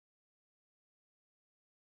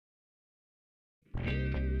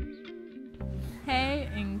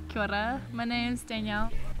Kia ora, my name's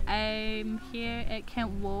Danielle. I'm here at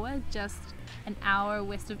Camp WARWA, just an hour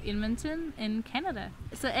west of Edmonton in Canada.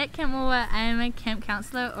 So at Camp WARWA, I am a camp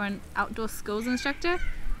counselor or an outdoor schools instructor.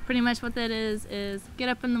 Pretty much what that is get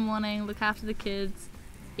up in the morning, look after the kids,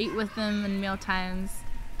 eat with them in meal times,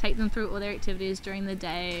 take them through all their activities during the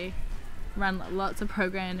day, run lots of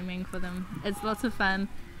programming for them. It's lots of fun.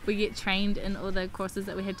 We get trained in all the courses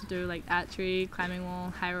that we had to do, like archery, climbing wall,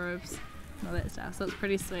 high ropes, and all that stuff. So it's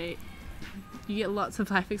pretty sweet. You get lots of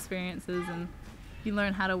life experiences and you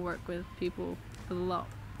learn how to work with people a lot.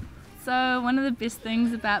 So one of the best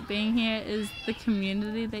things about being here is the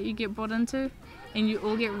community that you get brought into, and you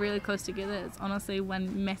all get really close together. It's honestly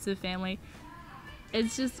one massive family.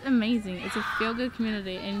 It's just amazing. It's a feel-good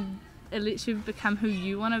community and it lets you become who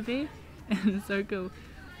you want to be. And it's so cool.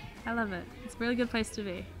 I love it. It's a really good place to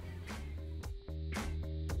be.